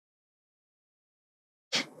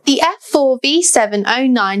The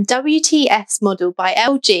F4V709WTS model by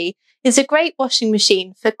LG is a great washing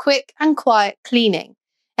machine for quick and quiet cleaning.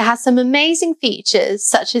 It has some amazing features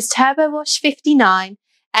such as Turbo Wash 59,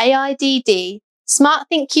 AIDD, Smart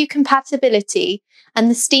ThinkQ compatibility, and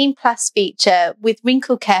the Steam Plus feature with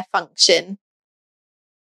wrinkle care function.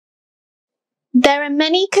 There are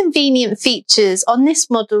many convenient features on this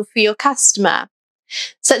model for your customer,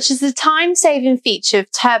 such as the time-saving feature of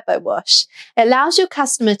Turbo Wash. It allows your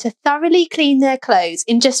customer to thoroughly clean their clothes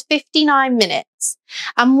in just 59 minutes.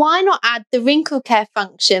 And why not add the wrinkle care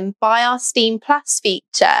function by our Steam Plus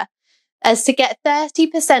feature, as to get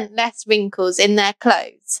 30% less wrinkles in their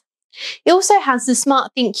clothes. It also has the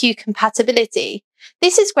Smart ThinkQ compatibility.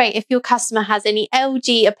 This is great if your customer has any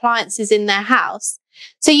LG appliances in their house,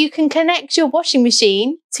 so you can connect your washing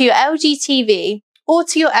machine to your LG TV or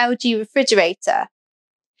to your LG refrigerator.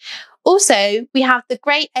 Also, we have the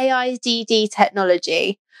great AIDD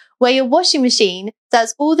technology, where your washing machine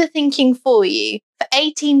does all the thinking for you for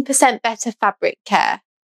 18% better fabric care.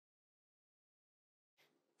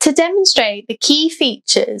 To demonstrate the key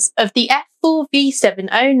features of the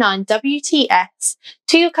F4V709WTS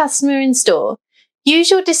to your customer in store, use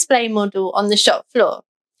your display model on the shop floor.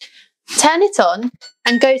 Turn it on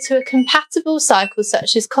and go to a compatible cycle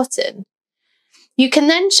such as cotton. You can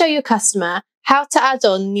then show your customer how to add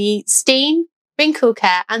on the Steam, Wrinkle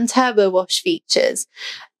Care and Turbo Wash features,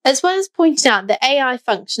 as well as pointing out the AI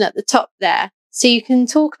function at the top there, so you can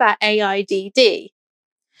talk about AIDD.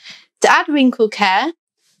 To add Wrinkle Care,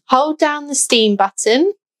 hold down the Steam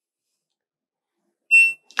button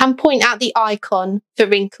and point out the icon for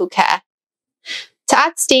Wrinkle Care. To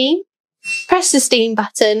add Steam, press the Steam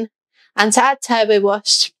button, and to add Turbo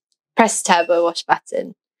Wash, press the Turbo Wash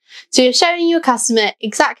button. So you're showing your customer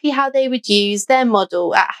exactly how they would use their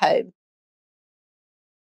model at home.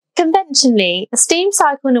 Conventionally, a steam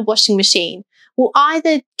cycle in a washing machine will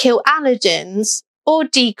either kill allergens or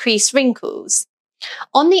decrease wrinkles.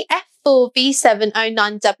 On the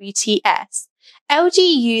F4V709WTS, LG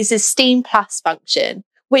uses Steam Plus function,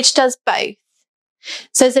 which does both.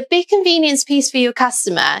 So as a big convenience piece for your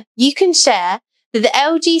customer, you can share that the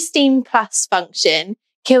LG Steam Plus function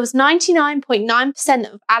kills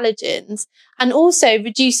 99.9% of allergens and also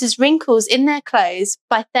reduces wrinkles in their clothes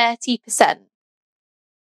by 30%.